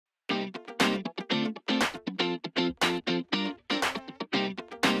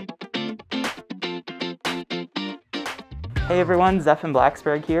Hey everyone, Zephan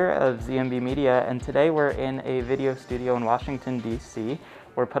Blacksburg here of ZMB Media, and today we're in a video studio in Washington, D.C.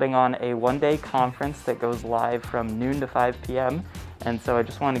 We're putting on a one-day conference that goes live from noon to 5 p.m. And so I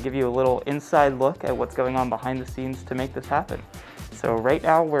just want to give you a little inside look at what's going on behind the scenes to make this happen. So right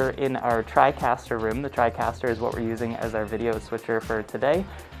now we're in our TriCaster room. The TriCaster is what we're using as our video switcher for today.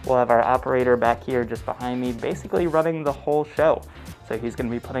 We'll have our operator back here just behind me, basically running the whole show. So he's going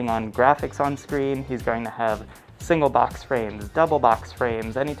to be putting on graphics on screen. He's going to have single box frames, double box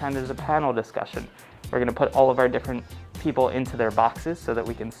frames, anytime there's a panel discussion. We're going to put all of our different people into their boxes so that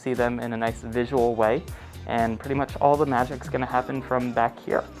we can see them in a nice visual way, and pretty much all the magic's going to happen from back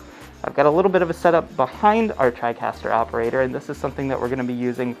here. I've got a little bit of a setup behind our TriCaster operator, and this is something that we're going to be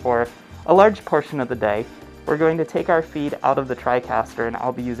using for a large portion of the day. We're going to take our feed out of the TriCaster, and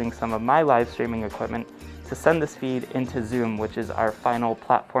I'll be using some of my live streaming equipment to send this feed into Zoom, which is our final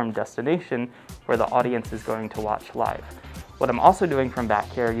platform destination where the audience is going to watch live. What I'm also doing from back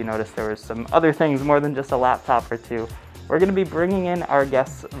here, you notice there was some other things more than just a laptop or two. We're going to be bringing in our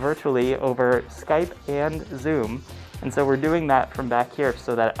guests virtually over Skype and Zoom. And so we're doing that from back here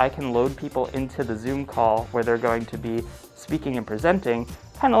so that I can load people into the Zoom call where they're going to be speaking and presenting,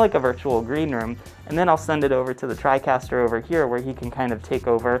 kind of like a virtual green room, and then I'll send it over to the TriCaster over here where he can kind of take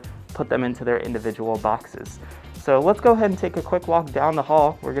over, put them into their individual boxes. So let's go ahead and take a quick walk down the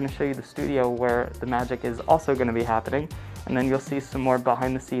hall. We're going to show you the studio where the magic is also going to be happening, and then you'll see some more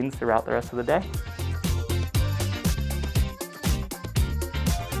behind the scenes throughout the rest of the day.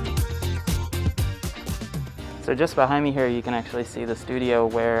 So just behind me here, you can actually see the studio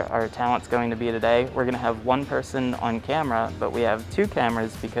where our talent's going to be today. We're going to have one person on camera, but we have two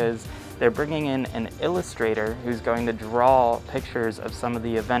cameras because they're bringing in an illustrator who's going to draw pictures of some of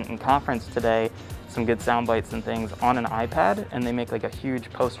the event and conference today, some good sound bites and things on an iPad, and they make like a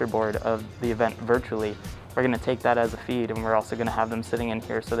huge poster board of the event virtually. We're going to take that as a feed, and we're also going to have them sitting in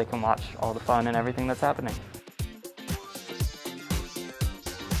here so they can watch all the fun and everything that's happening.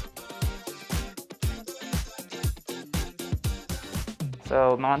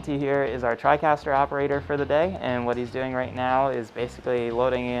 So Monty here is our TriCaster operator for the day, and what he's doing right now is basically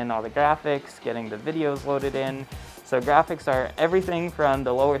loading in all the graphics, getting the videos loaded in. So graphics are everything from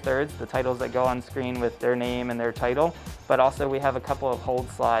the lower thirds, the titles that go on screen with their name and their title, but also we have a couple of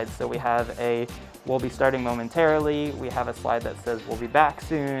hold slides. So we have a "we'll be starting momentarily," we have a slide that says "we'll be back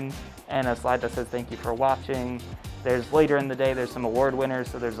soon," and a slide that says "thank you for watching." There's later in the day, there's some award winners,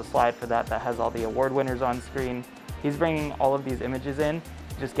 so there's a slide for that that has all the award winners on screen. He's bringing all of these images in,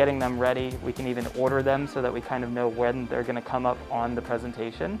 just getting them ready. We can even order them so that we kind of know when they're going to come up on the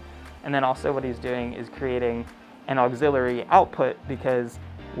presentation. And then also what he's doing is creating an auxiliary output, because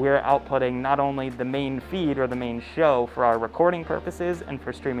we're outputting not only the main feed or the main show for our recording purposes and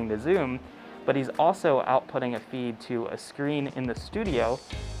for streaming to Zoom, but he's also outputting a feed to a screen in the studio.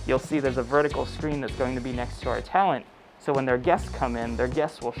 You'll see there's a vertical screen that's going to be next to our talent. So when their guests come in, their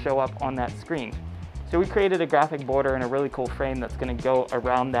guests will show up on that screen. So we created a graphic border and a really cool frame that's going to go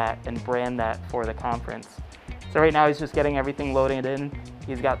around that and brand that for the conference. So right now he's just getting everything loaded in.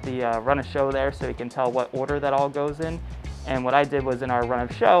 He's got the run of show there so he can tell what order that all goes in. And what I did was in our run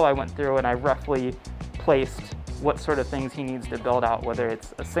of show, I went through and I roughly placed what sort of things he needs to build out, whether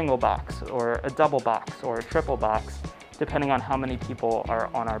it's a single box or a double box or a triple box, depending on how many people are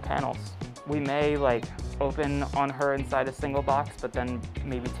on our panels. We may open on her inside a single box, but then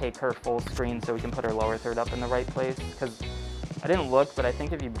maybe take her full screen so we can put her lower third up in the right place. Because I didn't look, but I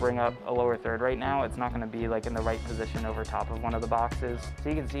think if you bring up a lower third right now, it's not going to be in the right position over top of one of the boxes. So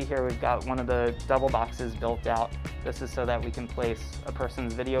you can see here we've got one of the double boxes built out. This is so that we can place a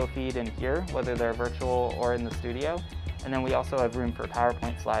person's video feed in here, whether they're virtual or in the studio. And then we also have room for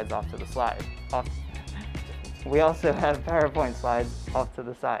PowerPoint slides off to the side. We also have PowerPoint slides off to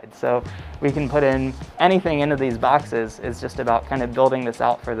the side. So we can put in anything into these boxes. It's just about kind of building this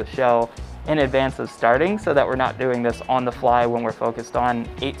out for the show in advance of starting so that we're not doing this on the fly when we're focused on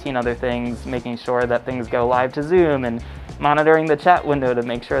 18 other things, making sure that things go live to Zoom and monitoring the chat window to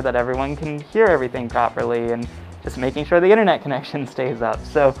make sure that everyone can hear everything properly and just making sure the internet connection stays up.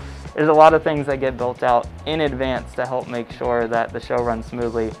 So there's a lot of things that get built out in advance to help make sure that the show runs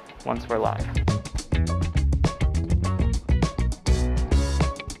smoothly once we're live.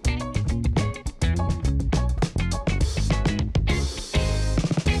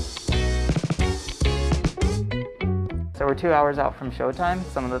 So we're 2 hours out from showtime.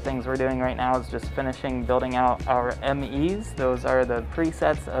 Some of the things we're doing right now is just finishing building out our MEs. Those are the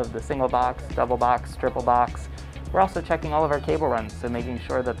presets of the single box, double box, triple box. We're also checking all of our cable runs, so making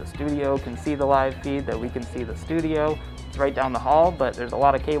sure that the studio can see the live feed, that we can see the studio. It's right down the hall, but there's a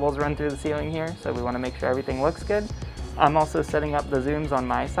lot of cables run through the ceiling here, so we want to make sure everything looks good. I'm also setting up the Zooms on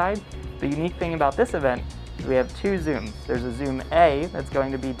my side. The unique thing about this event is we have two Zooms. There's a Zoom A that's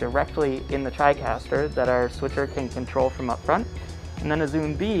going to be directly in the TriCaster that our switcher can control from up front, and then a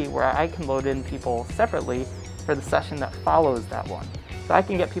Zoom B where I can load in people separately for the session that follows that one. So I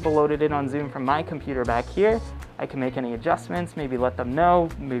can get people loaded in on Zoom from my computer back here. I can make any adjustments, maybe let them know,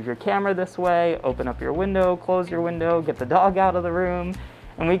 move your camera this way, open up your window, close your window, get the dog out of the room,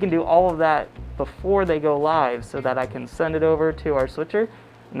 and we can do all of that before they go live so that I can send it over to our switcher,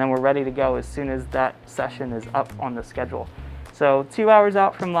 and then we're ready to go as soon as that session is up on the schedule. So 2 hours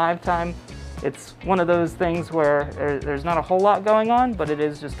out from live time. It's one of those things where there's not a whole lot going on, but it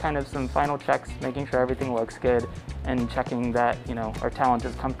is just kind of some final checks, making sure everything looks good and checking that, you know, our talent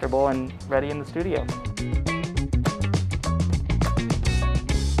is comfortable and ready in the studio.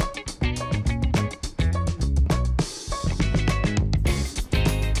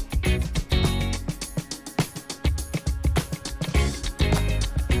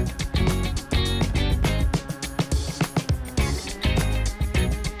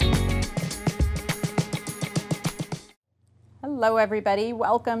 Hello everybody,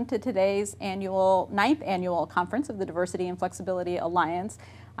 welcome to today's ninth annual conference of the Diversity and Flexibility Alliance.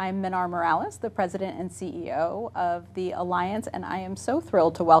 I'm Minar Morales, the President and CEO of the Alliance, and I am so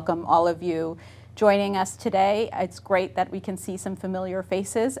thrilled to welcome all of you joining us today. It's great that we can see some familiar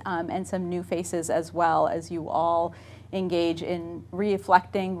faces and some new faces as well as you all engage in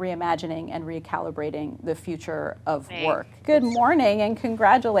reflecting, reimagining, and recalibrating the future of work. Good morning and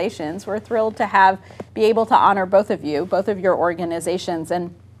congratulations. We're thrilled to be able to honor both of you, both of your organizations.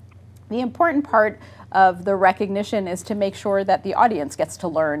 And the important part of the recognition is to make sure that the audience gets to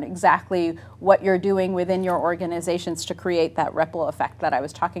learn exactly what you're doing within your organizations to create that ripple effect that I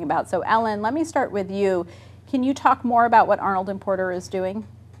was talking about. So Ellen, let me start with you. Can you talk more about what Arnold & Porter is doing?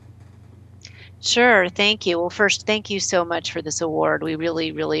 Sure, thank you. Well, first, thank you so much for this award. We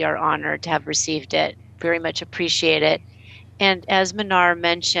really, really are honored to have received it. Very much appreciate it. And as Minar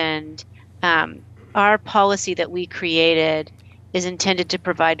mentioned, our policy that we created is intended to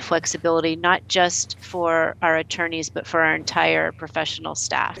provide flexibility, not just for our attorneys, but for our entire professional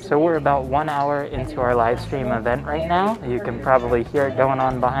staff. So we're about 1 hour into our live stream event right now. You can probably hear it going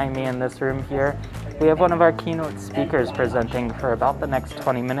on behind me in this room here. We have one of our keynote speakers presenting for about the next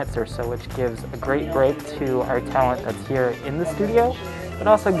 20 minutes or so, which gives a great break to our talent that's here in the studio, but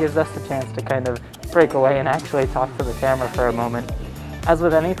also gives us a chance to kind of break away and actually talk to the camera for a moment. As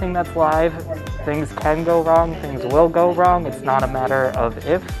with anything that's live, things can go wrong, things will go wrong. It's not a matter of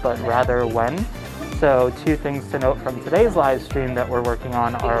if, but rather when. So 2 things to note from today's live stream that we're working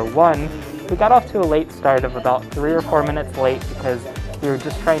on are, 1, we got off to a late start of about 3 or 4 minutes late because we were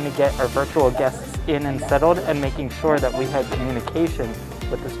just trying to get our virtual guests in and settled and making sure that we had communication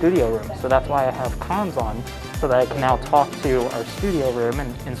with the studio room. So that's why I have comms on, so that I can now talk to our studio room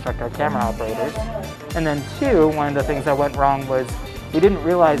and instruct our camera operators. And then 2, one of the things that went wrong was we didn't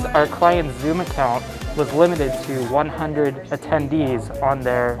realize our client's Zoom account was limited to 100 attendees on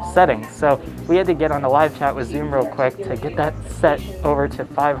their settings. So we had to get on a live chat with Zoom real quick to get that set over to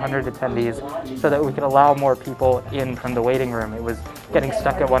 500 attendees so that we could allow more people in from the waiting room. It was getting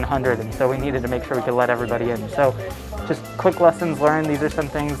stuck at 100, and so we needed to make sure we could let everybody in. So just quick lessons learned. These are some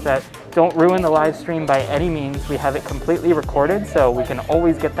things that don't ruin the live stream by any means. We have it completely recorded, so we can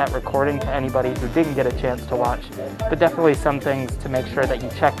always get that recording to anybody who didn't get a chance to watch. But definitely some things to make sure that you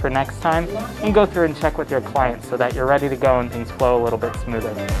check for next time and go through and check with your clients so that you're ready to go and things flow a little bit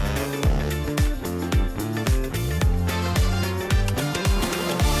smoother.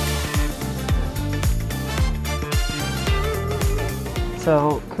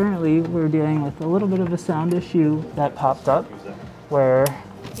 So currently we're dealing with a little bit of a sound issue that popped up where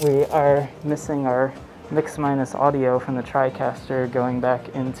we are missing our mix minus audio from the TriCaster going back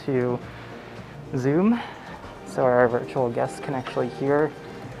into Zoom, so our virtual guests can actually hear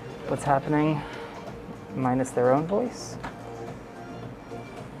what's happening minus their own voice.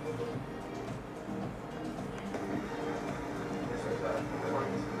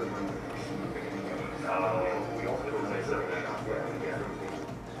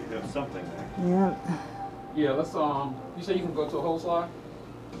 Something. Yeah. Yeah, let's you say you can go to a whole slide?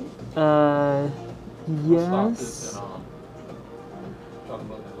 Yes. Stop this and try to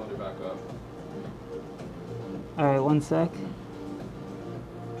load it back up. All right, 1 sec.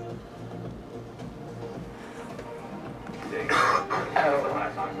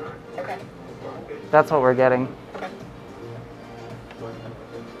 Okay. That's what we're getting.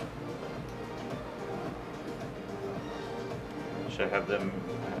 Should I have them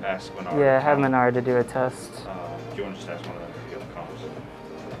ask Menard? Yeah, have Menard to do a test. Do you want to just ask one of them if you have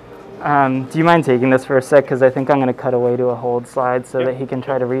comms? Do you mind taking this for a sec? Because I think I'm going to cut away to a hold slide so that he can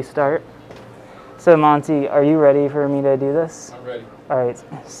try to restart. So Monty, are you ready for me to do this? I'm ready. All right,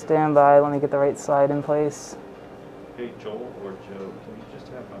 stand by. Let me get the right slide in place. Hey, Joel or Joe, can you just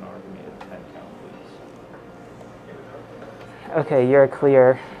have an argument at 10 count, please? Okay, you're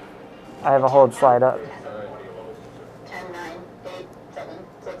clear. I have a hold slide up. 10, 9, 8, 7,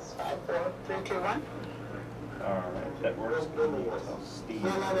 6, 5, 4, 3, 2, 1. All right, that works. Can you tell Steve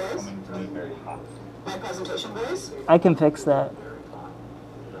is coming to me very hot? My presentation voice. I can fix that.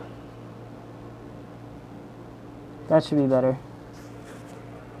 That should be better.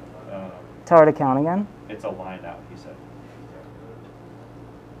 Tell her to count again. It's a line out, he said.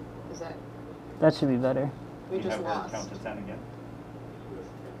 Is that? That should be better. We You just have her lost. count to 10 again?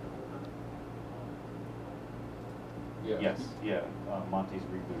 Yeah. Yes, yeah. Monty's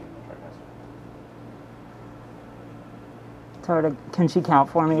rebooting the TriCaster. Tell her to, can she count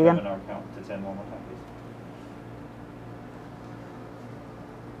for me Can you have again? an count to 10 one more time, please?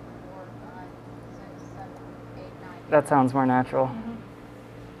 4, 5, 6, 7, 8, 9. That sounds more natural.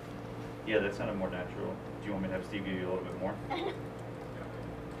 Yeah, that sounded more natural. Do you want me to have Steve give you a little bit more?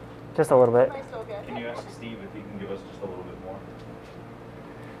 Just a little bit. Can you ask Steve if he can give us just a little bit more?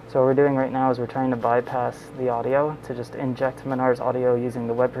 So what we're doing right now is we're trying to bypass the audio to just inject Minar's audio using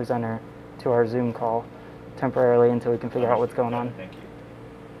the web presenter to our Zoom call temporarily until we can figure out what's going on. Thank you.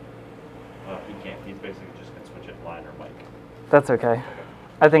 He can't. He's basically just going to switch it line or mic. That's okay.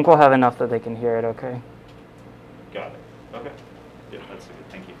 I think we'll have enough that they can hear it okay. Got it. Okay. Yeah, that's good.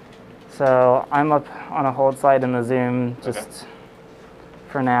 Thank you. So I'm up on a hold slide in the Zoom just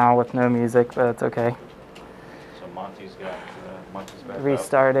for now with no music, but it's okay. So Monty's got Monty's back up.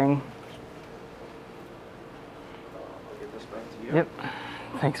 Restarting. I'll get this back to you. Yep.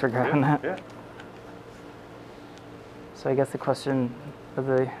 Thanks for grabbing that. Yeah. So I guess the question of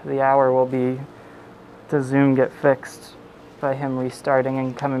the hour will be, does Zoom get fixed by him restarting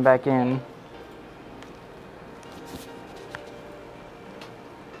and coming back in?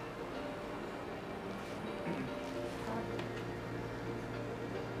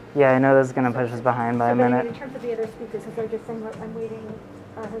 Yeah, I know this is going to push us behind by a minute. In terms of the other speakers, because they're just saying, I'm waiting.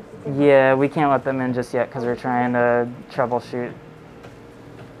 Her to say Yeah, we can't let them in just yet because we're trying to troubleshoot.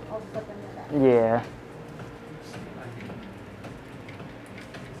 I'll just let them know that. Yeah.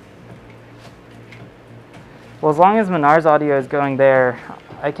 Well, as long as Minar's audio is going there,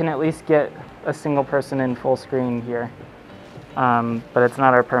 I can at least get a single person in full screen here. But it's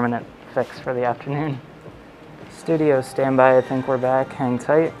not our permanent fix for the afternoon. Studio standby, I think we're back. Hang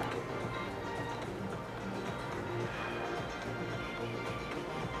tight.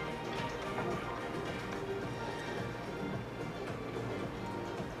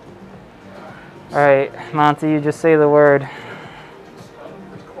 All right, Monty, you just say the word.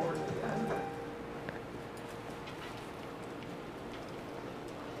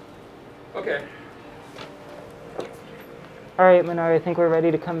 Okay. All right, Minar, I think we're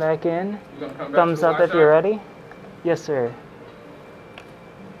ready to come back in. You gonna come back Thumbs to the up if Wi-Fi? you're ready. Yes, sir.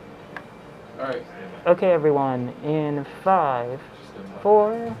 All right. Okay, everyone, in 5,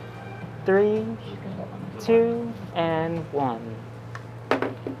 4, 3, 2, and 1.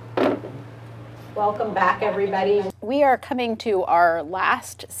 Welcome back, everybody. We are coming to our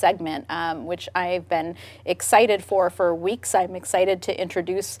last segment, which I've been excited for weeks. I'm excited to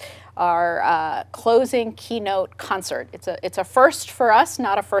introduce our closing keynote concert. It's a first for us,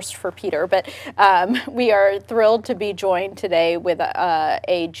 not a first for Peter, but we are thrilled to be joined today with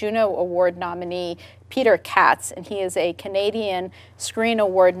a Juno Award nominee, Peter Katz, and he is a Canadian Screen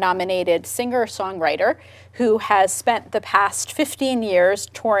Award nominated singer-songwriter who has spent the past 15 years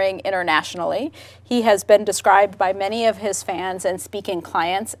touring internationally. He has been described by many of his fans and speaking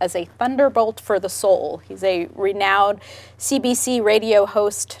clients as a thunderbolt for the soul. He's a renowned CBC radio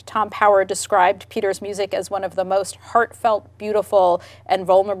host. Tom Power described Peter's music as one of the most heartfelt, beautiful, and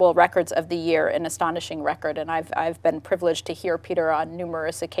vulnerable records of the year, an astonishing record, and I've been privileged to hear Peter on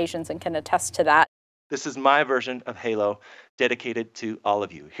numerous occasions and can attest to that. This is my version of Halo, dedicated to all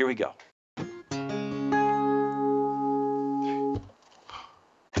of you. Here we go.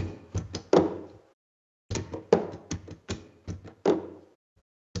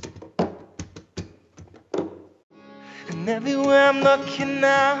 And everywhere I'm looking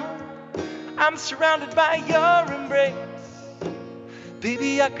now, I'm surrounded by your embrace.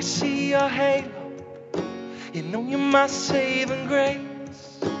 Baby, I could see your halo. You know you're my saving grace.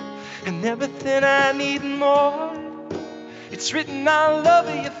 And everything I need and more, it's written all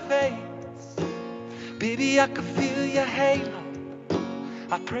over your face. Baby, I can feel your halo.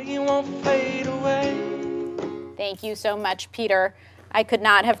 I pray you won't fade away. Thank you so much, Peter. I could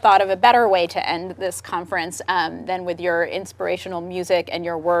not have thought of a better way to end this conference than with your inspirational music and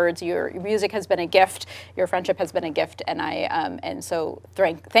your words. Your music has been a gift. Your friendship has been a gift, and I am so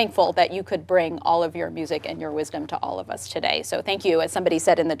thankful that you could bring all of your music and your wisdom to all of us today. So thank you, as somebody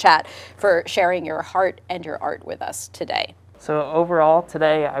said in the chat, for sharing your heart and your art with us today. So overall,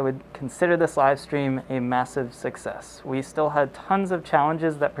 today I would consider this live stream a massive success. We still had tons of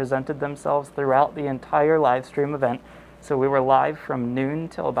challenges that presented themselves throughout the entire live stream event. So we were live from noon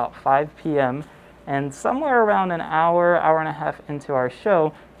till about 5 p.m. and somewhere around an hour, hour and a half into our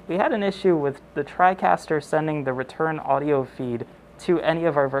show, we had an issue with the TriCaster sending the return audio feed to any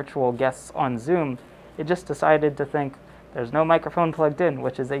of our virtual guests on Zoom. It just decided to think there's no microphone plugged in,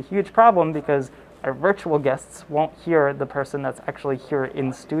 which is a huge problem because our virtual guests won't hear the person that's actually here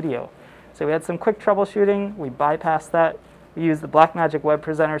in studio. So we had some quick troubleshooting. We bypassed that. We used the Blackmagic web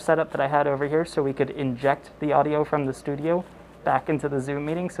presenter setup that I had over here so we could inject the audio from the studio back into the Zoom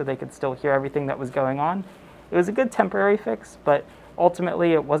meeting so they could still hear everything that was going on. It was a good temporary fix, but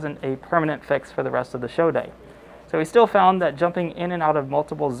ultimately it wasn't a permanent fix for the rest of the show day. So we still found that jumping in and out of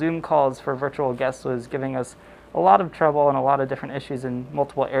multiple Zoom calls for virtual guests was giving us a lot of trouble and a lot of different issues in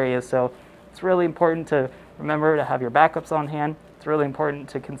multiple areas. So it's really important to remember to have your backups on hand. It's really important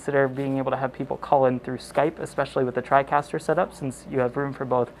to consider being able to have people call in through Skype, especially with the TriCaster setup, since you have room for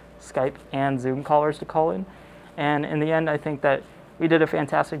both Skype and Zoom callers to call in. And in the end, I think that we did a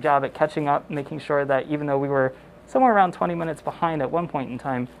fantastic job at catching up, making sure that even though we were somewhere around 20 minutes behind at one point in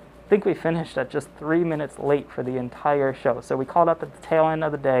time, I think we finished at just 3 minutes late for the entire show. So we called up at the tail end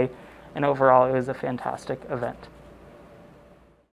of the day, and overall it was a fantastic event.